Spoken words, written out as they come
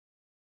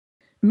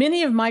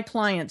Many of my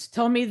clients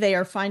tell me they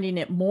are finding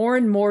it more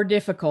and more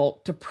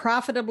difficult to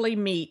profitably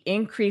meet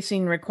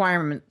increasing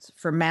requirements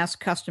for mass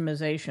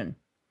customization.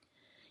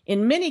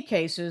 In many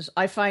cases,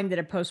 I find that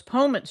a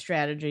postponement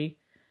strategy,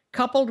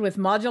 coupled with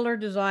modular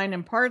design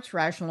and parts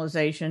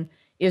rationalization,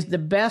 is the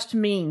best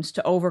means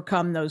to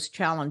overcome those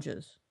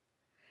challenges.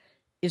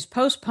 Is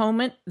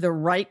postponement the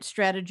right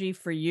strategy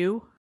for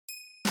you?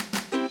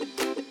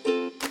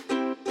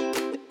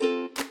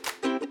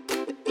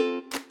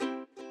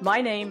 My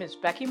name is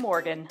Becky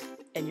Morgan,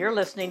 and you're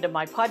listening to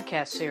my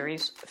podcast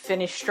series,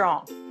 Finish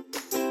Strong.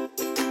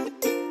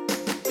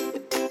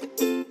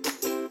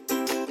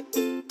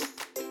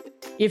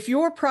 If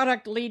your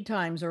product lead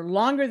times are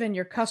longer than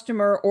your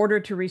customer order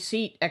to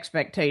receipt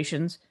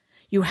expectations,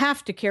 you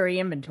have to carry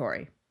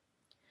inventory.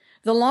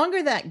 The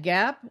longer that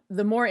gap,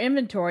 the more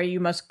inventory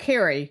you must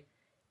carry,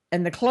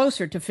 and the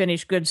closer to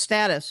finished goods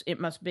status it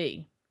must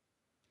be.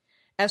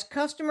 As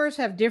customers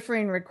have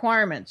differing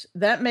requirements,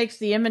 that makes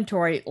the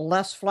inventory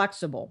less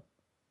flexible.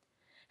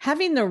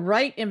 Having the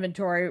right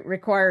inventory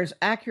requires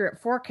accurate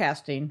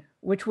forecasting,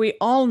 which we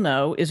all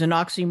know is an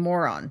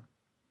oxymoron.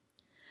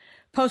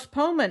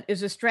 Postponement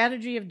is a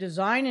strategy of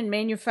design and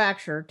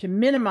manufacture to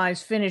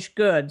minimize finished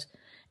goods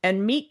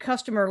and meet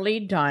customer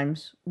lead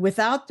times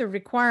without the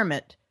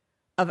requirement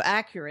of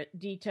accurate,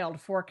 detailed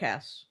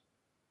forecasts.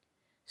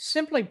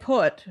 Simply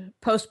put,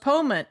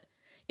 postponement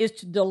is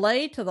to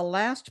delay to the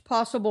last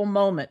possible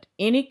moment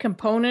any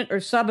component or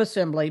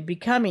subassembly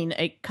becoming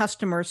a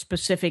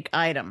customer-specific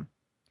item.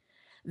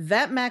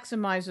 That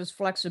maximizes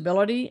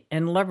flexibility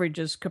and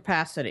leverages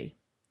capacity.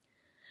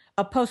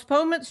 A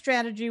postponement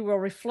strategy will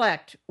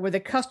reflect where the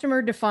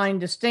customer-defined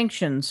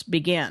distinctions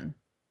begin.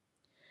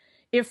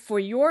 If for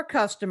your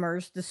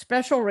customers the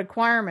special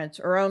requirements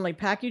are only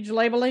package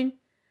labeling,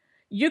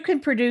 you can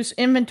produce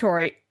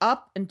inventory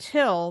up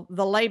until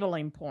the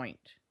labeling point.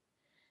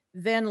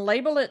 Then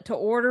label it to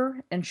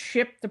order and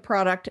ship the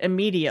product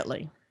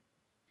immediately.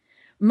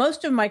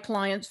 Most of my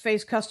clients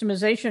face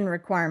customization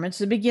requirements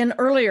that begin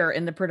earlier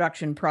in the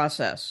production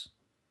process.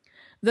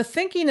 The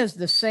thinking is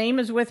the same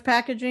as with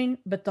packaging,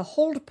 but the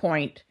hold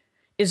point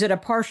is at a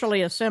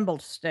partially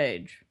assembled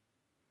stage.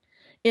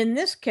 In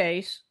this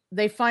case,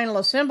 they final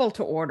assemble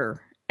to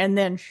order and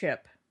then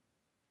ship.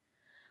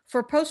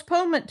 For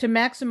postponement to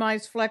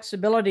maximize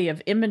flexibility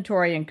of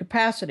inventory and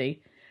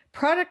capacity,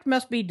 product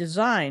must be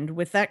designed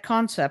with that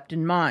concept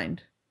in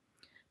mind.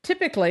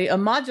 Typically, a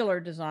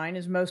modular design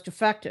is most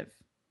effective.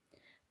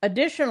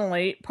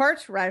 Additionally,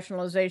 parts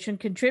rationalization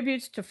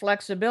contributes to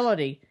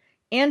flexibility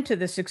and to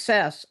the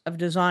success of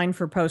design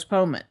for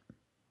postponement.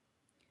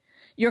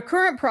 Your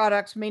current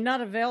products may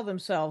not avail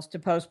themselves to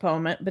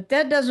postponement, but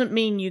that doesn't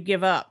mean you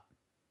give up.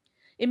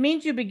 It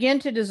means you begin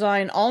to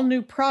design all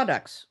new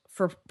products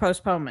for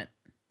postponement.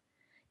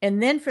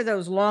 And then for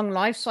those long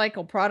life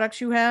cycle products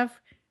you have,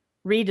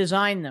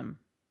 redesign them.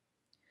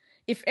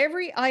 If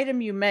every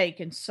item you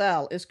make and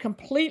sell is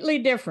completely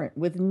different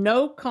with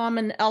no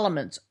common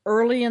elements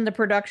early in the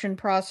production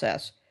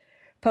process,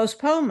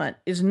 postponement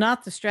is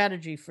not the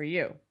strategy for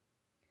you.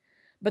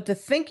 But the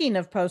thinking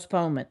of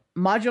postponement,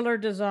 modular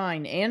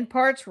design, and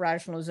parts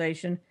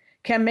rationalization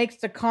can make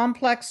the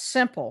complex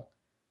simple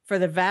for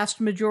the vast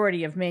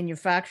majority of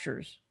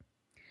manufacturers.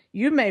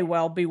 You may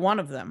well be one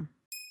of them.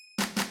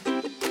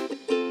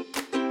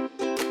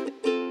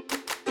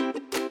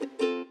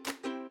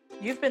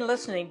 You've been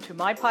listening to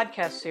my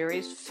podcast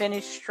series,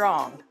 Finish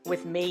Strong,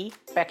 with me,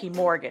 Becky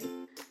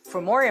Morgan.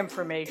 For more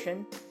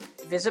information,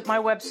 visit my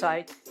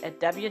website at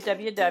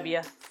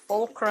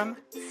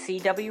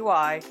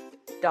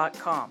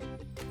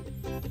www.fulcrumcwi.com.